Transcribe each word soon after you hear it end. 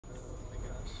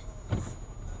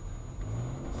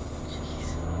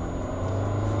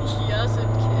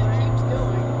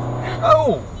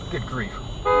Good grief.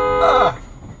 Ah!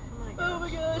 Oh my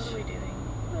gosh. What are we doing?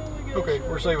 Oh my gosh. Okay,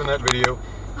 we're saving that video.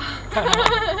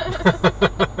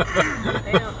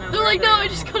 They don't know. They're like, no, I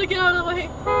just gotta get out of the way.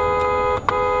 Don't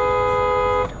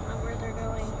know where they're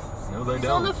going. No, they He's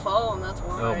don't. on the phone, that's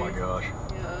why. Oh my gosh.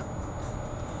 Yeah.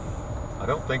 I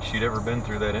don't think she'd ever been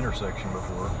through that intersection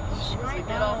before. She needs to might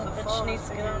get off know, the but she phone needs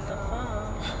to get off the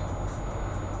phone.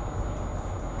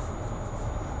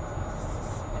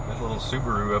 That little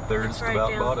Subaru up there It's just right about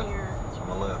down bought it. here. It's on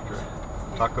the left,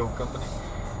 right? Taco company.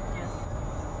 Yeah.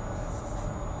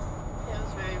 Yeah, it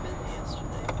was very busy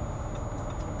yesterday.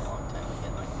 A long time to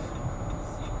get like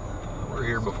that. We're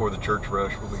here before the church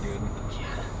rush. We'll be good.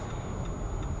 Yeah.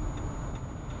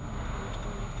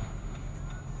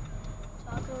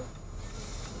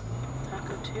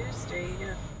 Taco Tuesday, you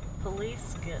get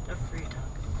police get a free taco.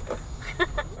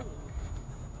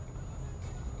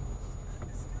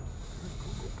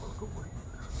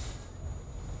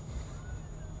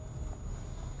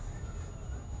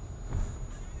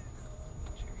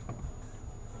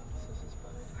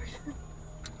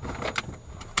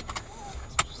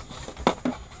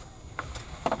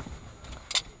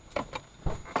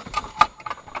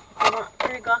 If you want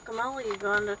free guacamole, you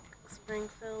go into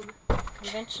Springfield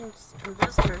Conventions and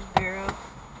Visitors Bureau.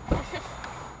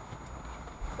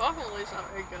 Guacamole's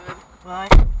not very good. Why?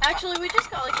 Actually, we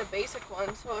just got like the basic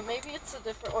one, so maybe it's a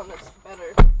different one that's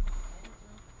better.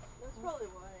 That's probably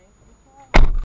why.